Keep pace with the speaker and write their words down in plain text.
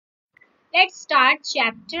Let's start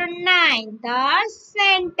chapter 9, the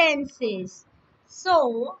sentences.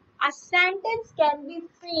 So, a sentence can be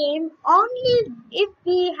framed only if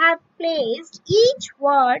we have placed each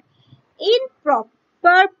word in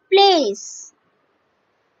proper place.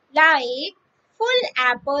 Like, full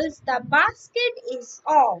apples, the basket is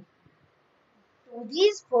off. Do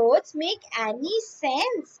these words make any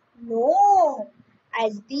sense? No,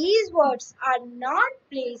 as these words are not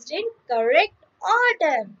placed in correct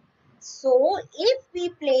order. So, if we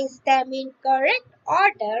place them in correct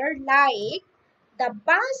order, like the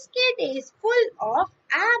basket is full of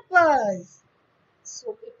apples,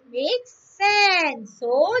 so it makes sense.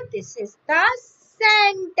 So, this is the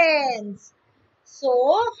sentence.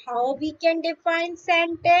 So, how we can define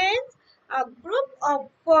sentence? A group of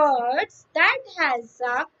words that has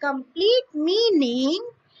a complete meaning,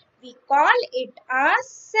 we call it a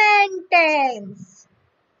sentence.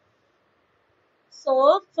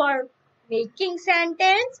 So, for making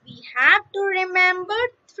sentence, we have to remember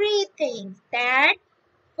three things. That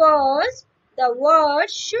first, the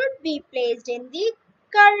words should be placed in the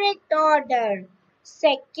correct order.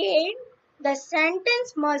 Second, the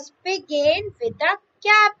sentence must begin with a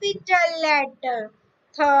capital letter.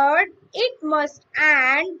 Third, it must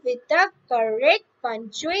end with the correct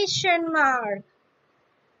punctuation mark.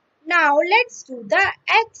 Now let's do the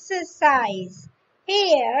exercise.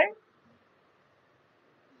 Here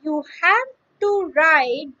you have to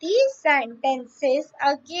write these sentences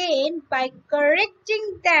again by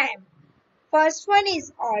correcting them. First one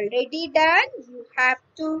is already done. You have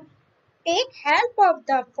to take help of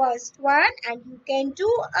the first one and you can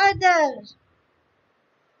do others.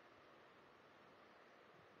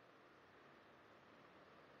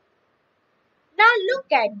 Now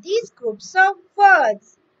look at these groups of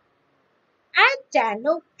words. At 10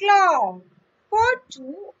 o'clock for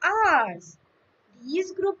 2 hours.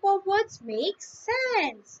 These group of words make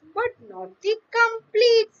sense but not the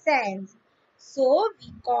complete sense. So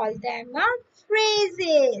we call them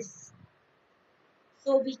phrases.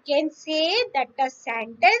 So we can say that a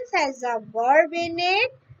sentence has a verb in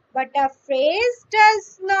it but a phrase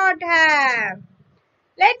does not have.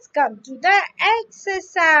 Let's come to the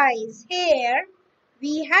exercise. Here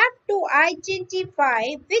we have to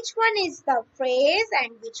identify which one is the phrase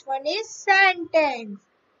and which one is sentence.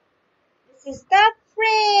 This is the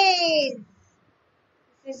phrase.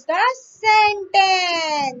 This is the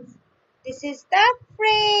sentence. This is the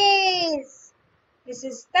phrase. This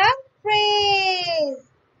is the phrase.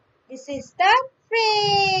 This is the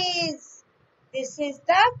phrase. This is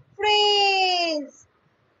the phrase.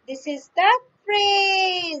 This is the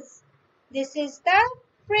phrase. This is the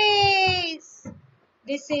phrase.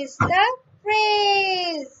 This is the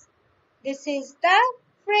phrase. This is the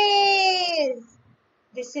phrase.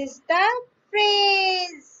 This is the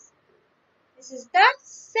phrase. This is the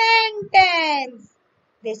sentence.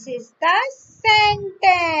 This is the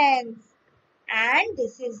sentence. And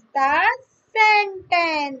this is the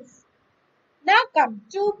sentence. Now come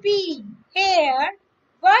to B. Here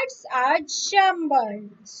words are jumbled.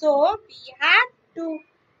 So we have to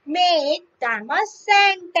make them a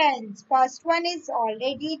sentence. First one is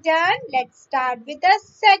already done. Let's start with the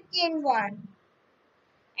second one.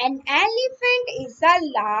 An elephant is a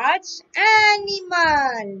large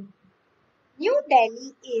animal. New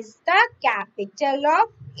Delhi is the capital of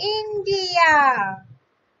India.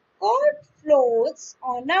 Goat floats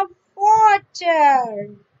on a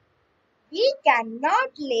water. We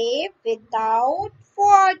cannot live without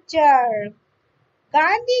water.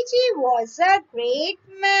 Gandhiji was a great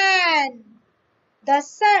man. The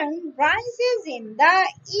sun rises in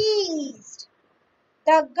the east.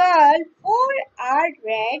 The girl wore a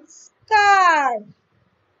red scarf.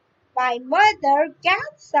 My mother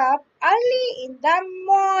gets up early in the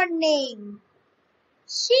morning.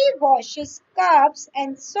 She washes cups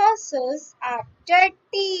and saucers after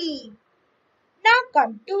tea. Now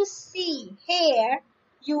come to C. Here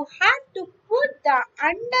you have to put the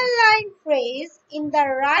underlined phrase in the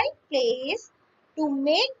right place to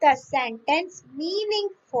make the sentence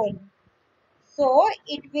meaningful. So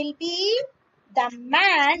it will be the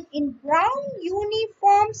man in brown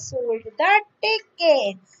uniform sold the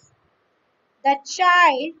tickets. The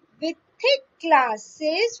child with thick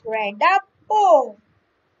glasses read a book.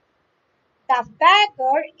 The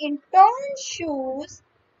beggar in torn shoes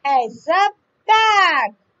has a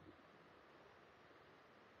bag.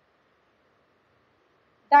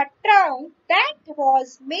 The trunk that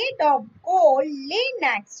was made of gold lay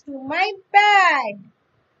next to my bed.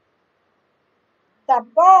 The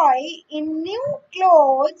boy in new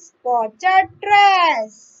clothes bought a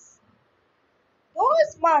dress.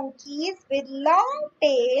 Those monkeys with long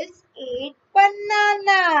tails ate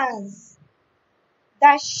bananas.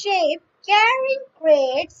 The ship carrying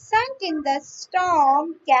crates sunk in the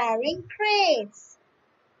storm carrying crates.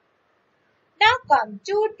 Now come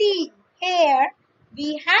to D. Here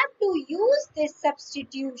we have to use this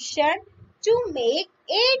substitution to make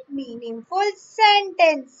 8 meaningful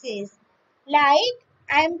sentences. Like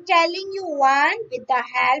I am telling you one, with the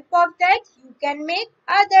help of that you can make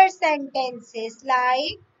other sentences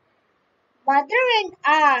like Mother and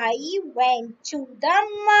I went to the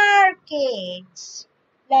market.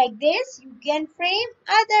 Like this you can frame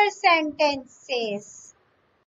other sentences.